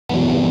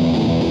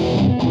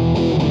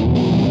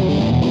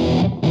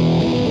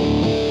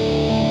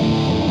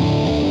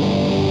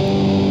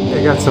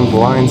I got some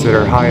blinds that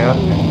are high up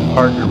and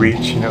hard to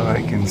reach, you know,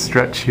 I can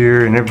stretch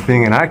here and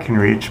everything and I can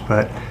reach,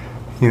 but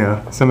you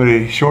know,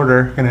 somebody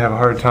shorter gonna have a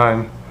hard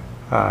time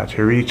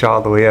to reach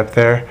all the way up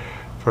there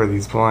for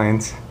these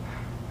blinds.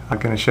 I'm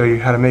gonna show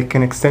you how to make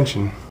an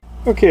extension.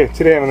 Okay,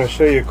 today I'm gonna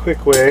show you a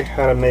quick way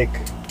how to make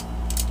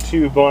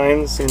two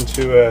blinds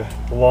into a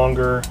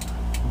longer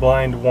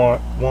blind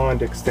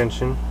wand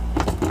extension.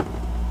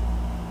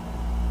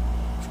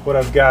 What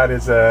I've got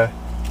is a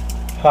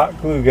hot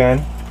glue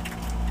gun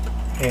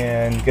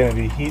and gonna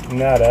be heating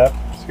that up.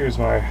 So here's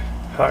my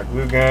hot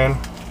glue gun.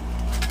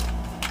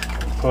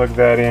 Plug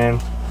that in,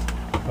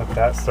 let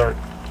that start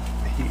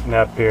heating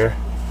up here.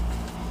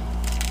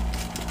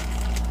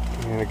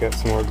 And I got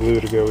some more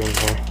glue to go in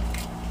here.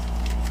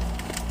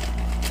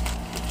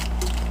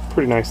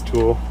 Pretty nice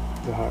tool,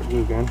 the hot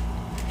glue gun.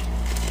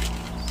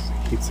 Just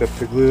heats up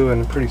the glue,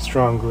 and pretty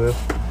strong glue.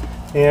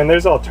 And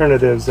there's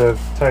alternatives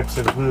of types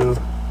of glue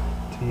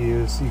to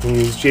use. You can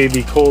use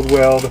JB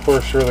Coldwell, that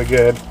works really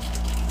good.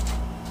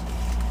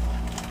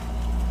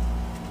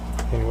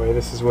 Anyway,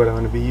 this is what I'm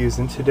going to be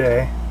using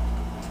today.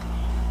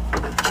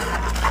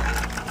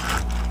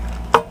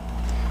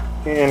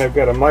 And I've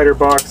got a miter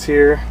box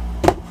here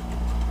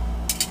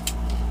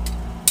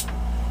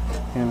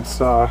and a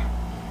saw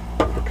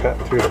to cut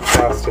through the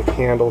plastic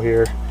handle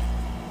here.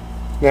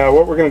 Now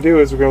what we're going to do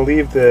is we're going to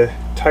leave the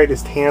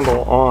tightest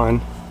handle on,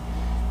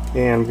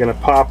 and I'm going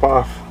to pop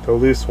off the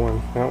loose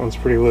one. That one's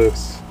pretty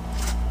loose.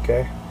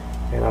 Okay,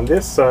 and on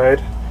this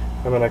side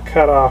I'm going to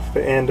cut off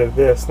the end of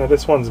this. Now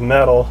this one's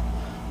metal,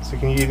 so you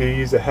can either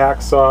use a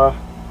hacksaw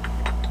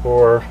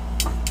or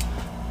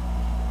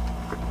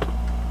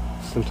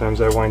sometimes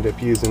I wind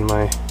up using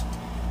my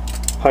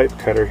pipe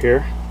cutter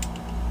here.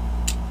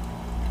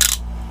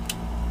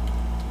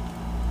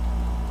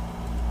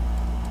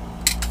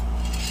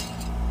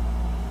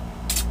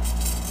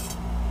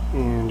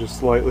 And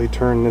just lightly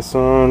turn this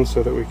on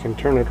so that we can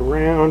turn it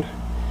around.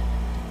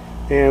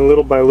 And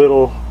little by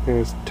little,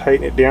 just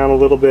tighten it down a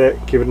little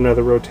bit, give it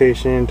another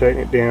rotation, tighten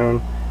it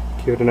down,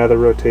 give it another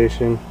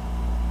rotation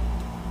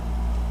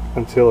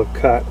until it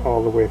cut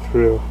all the way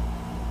through.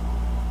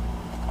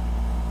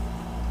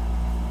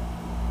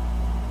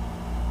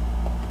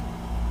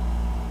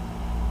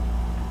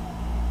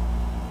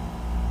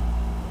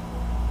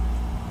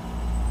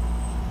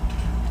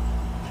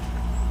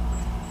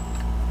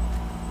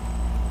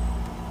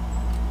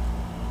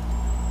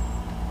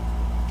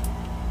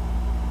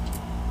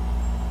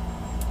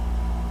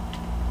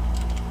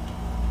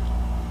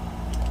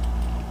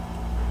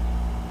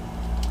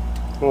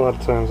 A lot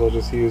of times I'll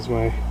just use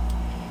my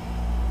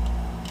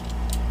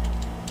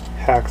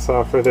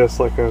hacksaw for this,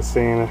 like I was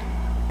saying.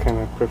 I kind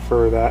of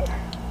prefer that.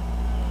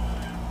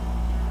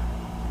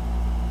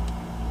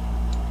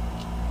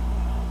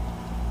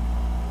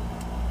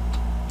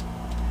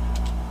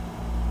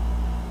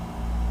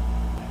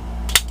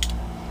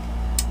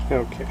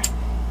 Okay.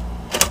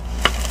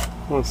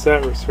 Once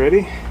that was ready,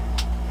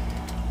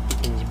 you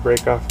can just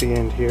break off the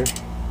end here.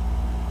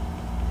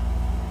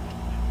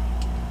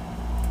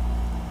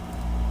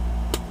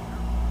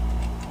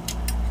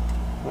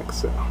 Like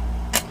so.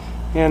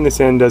 And this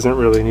end doesn't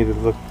really need to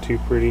look too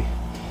pretty.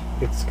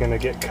 It's going to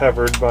get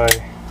covered by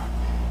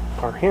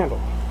our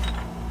handle.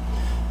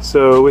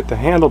 So with the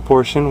handle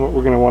portion, what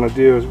we're going to want to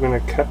do is we're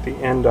going to cut the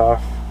end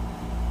off.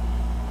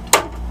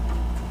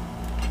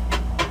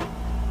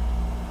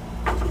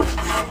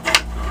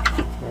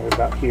 Right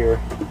about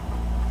here.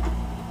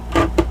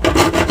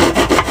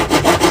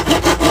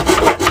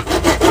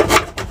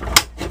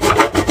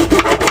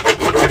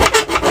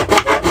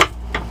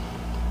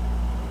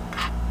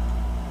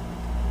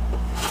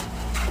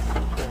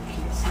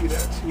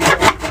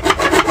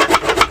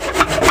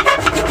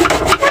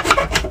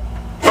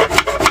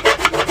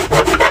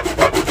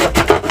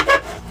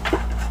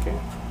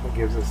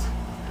 Gives us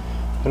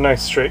a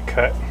nice straight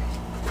cut.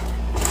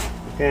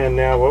 And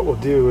now what we'll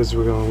do is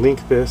we're going to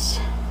link this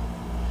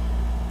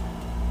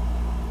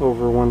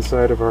over one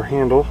side of our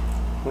handle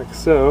like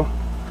so,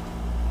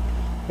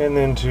 and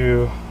then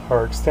to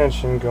our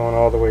extension going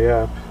all the way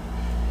up,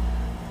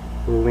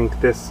 we'll link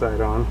this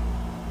side on.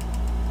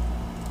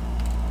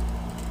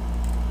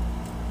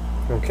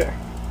 Okay,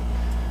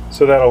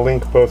 so that'll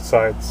link both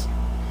sides.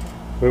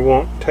 We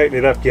won't tighten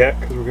it up yet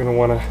because we're going to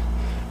want to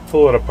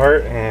pull it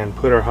apart and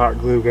put our hot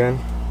glue in.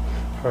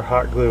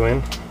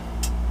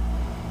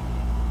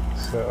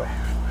 So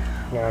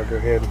now I'll go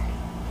ahead and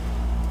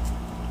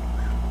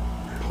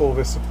pull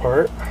this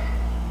apart,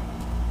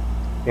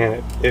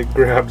 and it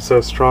grabs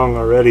so strong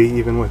already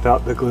even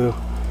without the glue.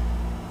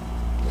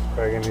 We're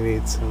probably going to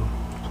need some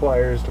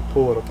pliers to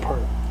pull it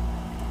apart.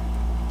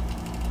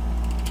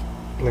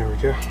 There we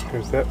go,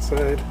 there's that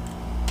side.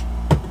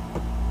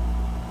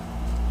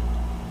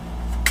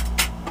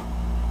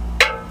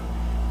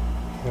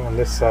 And on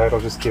this side,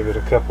 I'll just give it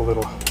a couple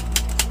little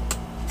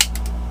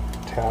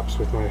taps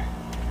with my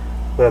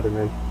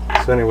Leatherman.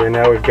 So anyway,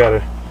 now we've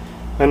got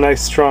a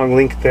nice strong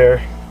link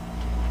there,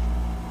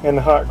 and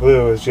the hot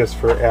glue is just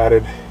for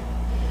added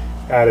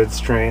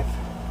strength.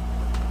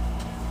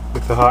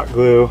 With the hot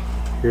glue,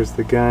 here's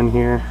the gun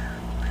here,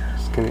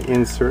 just going to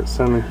insert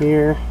some in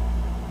here,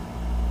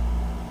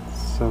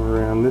 some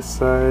around this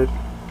side.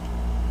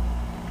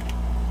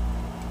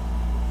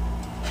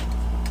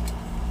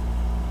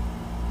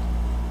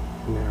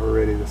 Now we're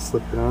ready to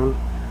slip it on.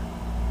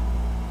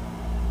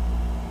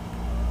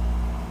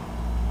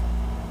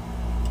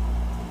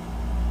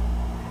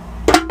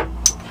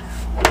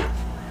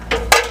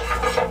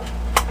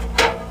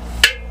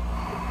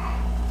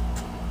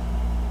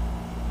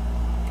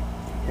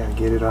 Gotta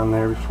get it on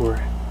there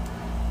before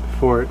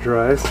it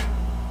dries.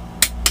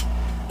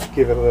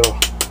 Give it a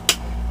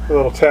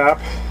little tap.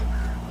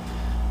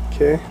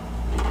 Okay.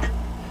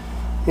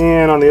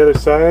 And on the other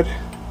side,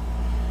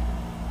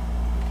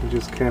 you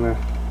just kind of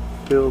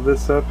fill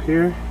this up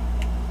here,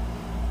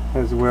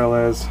 as well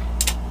as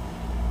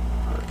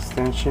our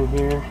extension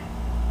here.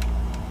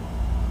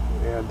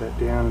 Add that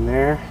down in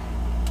there,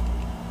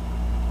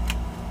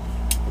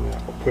 and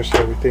that will push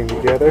everything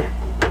together.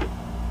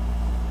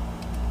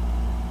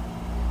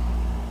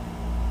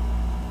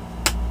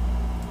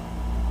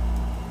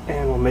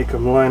 And we'll make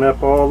them line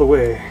up all the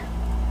way.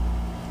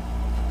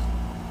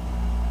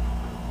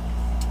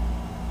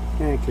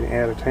 And you can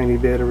add a tiny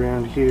bit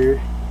around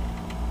here.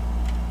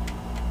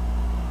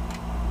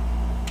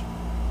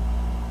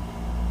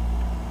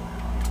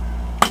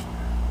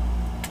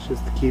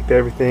 Just to keep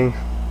everything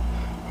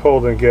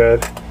holding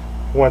good.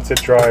 Once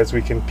it dries,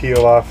 we can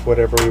peel off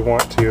whatever we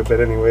want to, but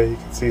anyway, you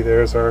can see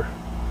there's our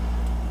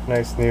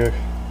nice new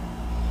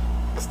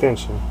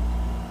extension.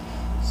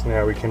 So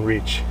now we can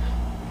reach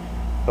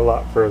a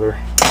lot further.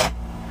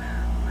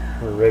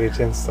 We're ready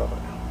to install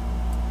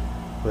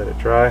it. Let it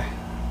dry,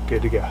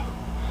 good to go.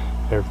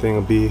 Everything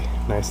will be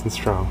nice and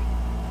strong.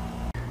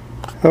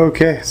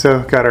 Okay, so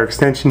got our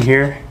extension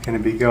here, gonna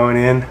be going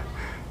in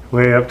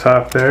way up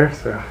top there,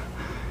 so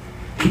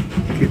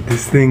get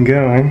this thing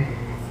going.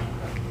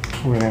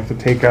 We're gonna have to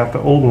take out the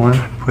old one,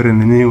 put in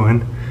the new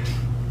one.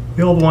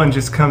 The old one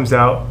just comes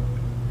out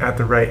at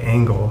the right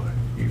angle.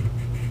 You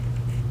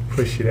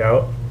push it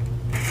out,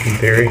 in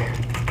theory.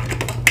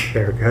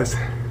 There it goes.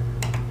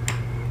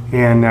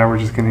 And now we're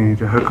just going to need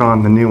to hook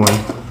on the new one.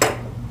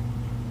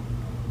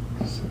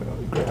 So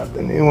grab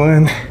the new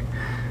one.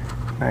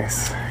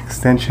 Nice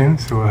extension,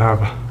 so we'll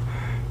have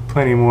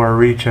plenty more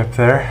reach up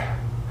there.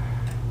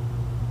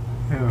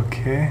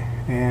 Okay,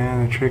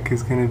 and the trick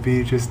is going to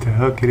be just to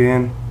hook it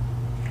in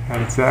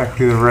at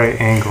exactly the right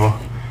angle.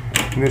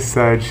 And this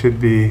side should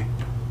be,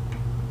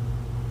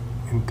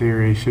 in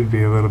theory, should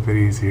be a little bit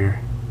easier.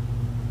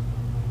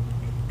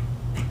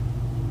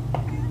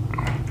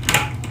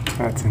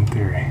 That's in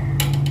theory.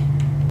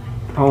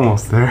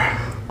 Almost there.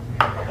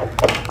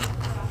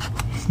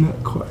 It's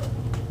not quite.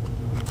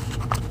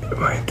 It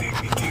might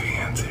take me 2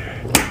 hands here.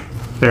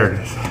 There it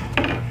is.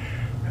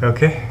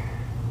 Okay.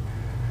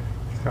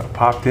 So it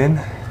popped in.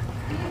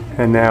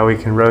 And now we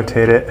can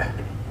rotate it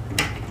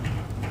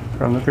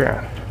from the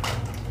ground.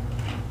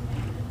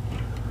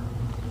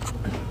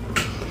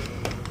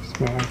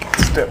 So now we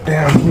can step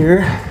down here.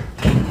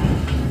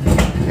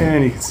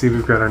 And you can see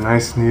we've got our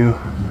nice new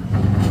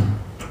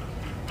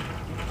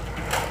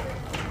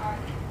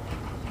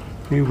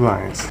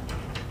blinds.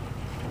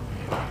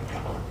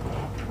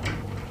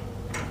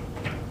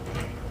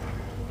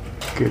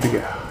 Good to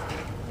go.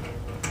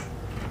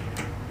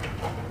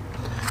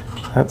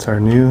 That's our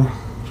new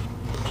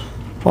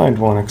blind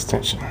one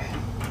extension.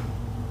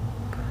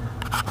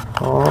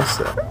 All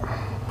set.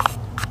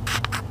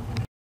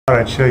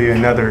 I'd show you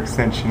another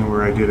extension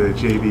where I did a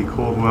JB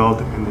cold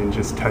weld and then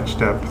just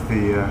touched up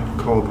the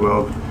cold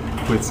weld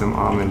with some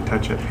almond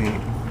touch-up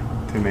paint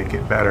to make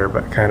it better,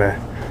 but kind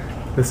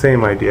of the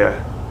same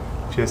idea.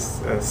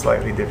 Just a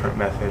slightly different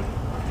method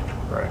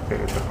where I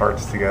fitted the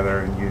parts together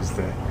and used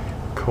the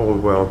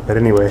cold weld. But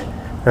anyway,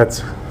 that's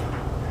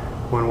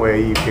one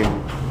way you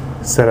can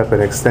set up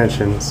an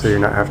extension so you're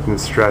not having to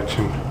stretch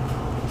and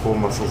pull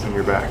muscles in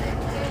your back.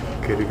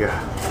 Good to go.